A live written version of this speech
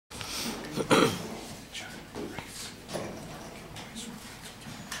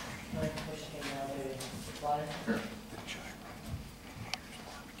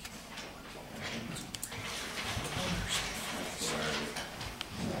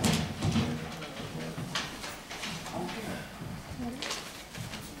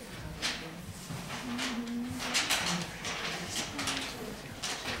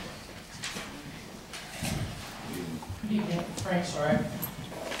Sorick.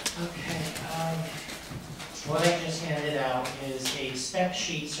 Okay, what I just handed out is a spec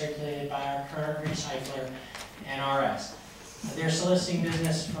sheet circulated by our current recycler, NRS. They're soliciting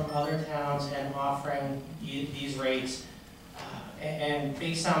business from other towns and offering these rates. And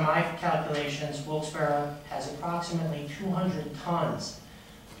based on my calculations, Wilkes-Barre has approximately 200 tons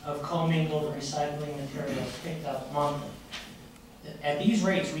of commingled recycling materials picked up monthly. At these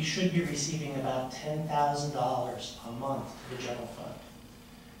rates, we should be receiving about $10,000 a month to the general fund.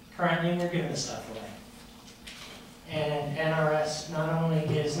 Currently, we're giving this stuff away. And NRS not only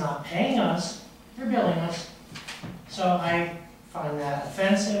is not paying us, they're billing us. So I find that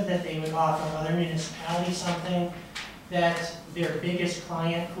offensive that they would offer other municipalities something that their biggest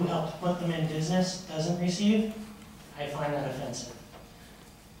client who helped put them in business doesn't receive. I find that offensive.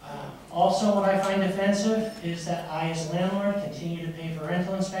 Also, what I find offensive is that I, as a landlord, continue to pay for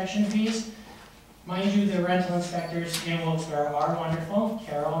rental inspection fees. Mind you, the rental inspectors in Wilkes-Barre are wonderful.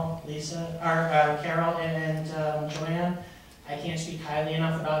 Carol, Carol and Joanne, I can't speak highly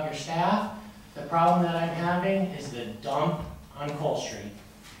enough about your staff. The problem that I'm having is the dump on Cole Street,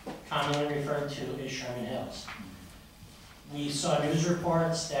 commonly referred to as Sherman Hills. We saw news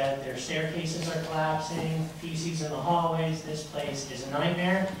reports that their staircases are collapsing, feces in the hallways. This place is a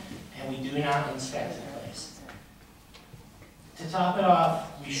nightmare, and we do not inspect the place. To top it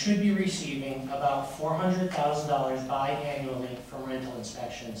off, we should be receiving about $400,000 biannually from rental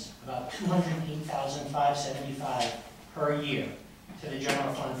inspections, about $208,575 per year to the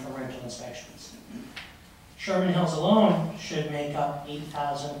general fund from rental inspections. Sherman Hills alone should make up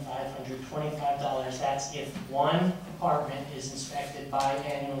 $8,525. That's if one apartment is inspected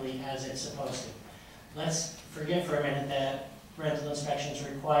biannually as it's supposed to. Let's forget for a minute that rental inspections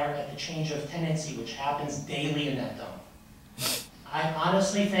require at the change of tenancy, which happens daily in that dump. I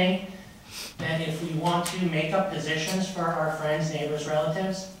honestly think that if we want to make up positions for our friends, neighbors,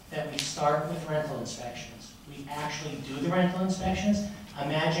 relatives, that we start with rental inspections. We actually do the rental inspections.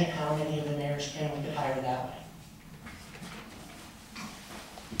 Imagine how many of the mayors we could hire that way.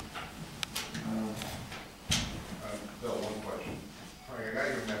 Bill, one question. Frank, I got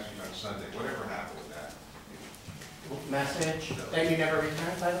your message on Sunday. Whatever happened with that? Message that you never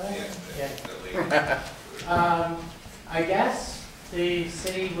returned, by the way? Yeah. I guess the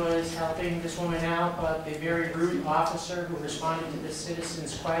city was helping this woman out, but the very rude officer who responded to the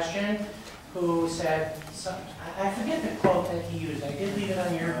citizen's question, who said, I forget the quote that he used. I did leave it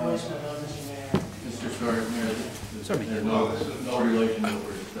on your voicemail, Mr. Mayor. Mr. Sorick, Mayor, there's no relation to what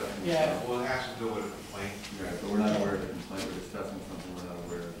we're discussing. Yeah. Well, it has to do with a complaint. Right, but we're not aware of the complaint. We're discussing something we're not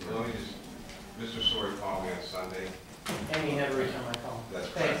aware of. Let me just, Mr. Sorick called me on Sunday. And you never returned my call. That's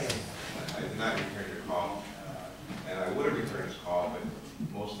Thank correct. you. I did not return your call. And I would have returned his call, but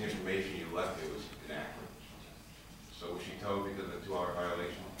most of the information you left me was inaccurate. So was she towed because of a 2-hour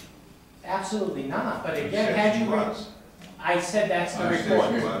violation? Absolutely not. But again, had you... I said that's the Okay. report.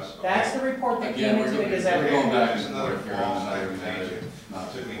 That's the report that came into the Gazette. We're going back It's and another forth here false on the matter. accusation. It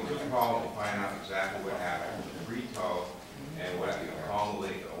took me 2 calls to find out exactly what happened. Re-told, and what I called the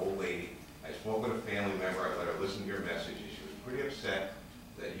lady, the old lady. I spoke with a family member. I let her listen to your message, and she was pretty upset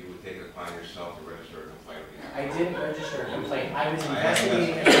that you would take it upon yourself to register a complaint. I didn't register a complaint. I was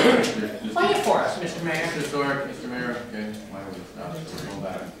investigating it. Play it for us, Mr. Mayor. Mr. Sorick, Mr. Mayor, okay, why don't we stop? So we're going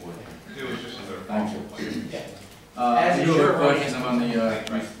back and forth. It was just another Thank false you. complaint. Yeah. I do have a question on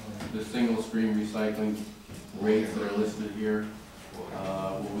the single stream recycling rates that are listed here.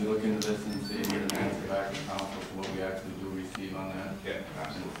 Will we look into this and see and get an answer back to council for what we actually do receive on that? Yeah,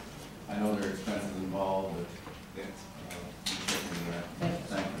 absolutely. I know there are expenses involved, but Yeah.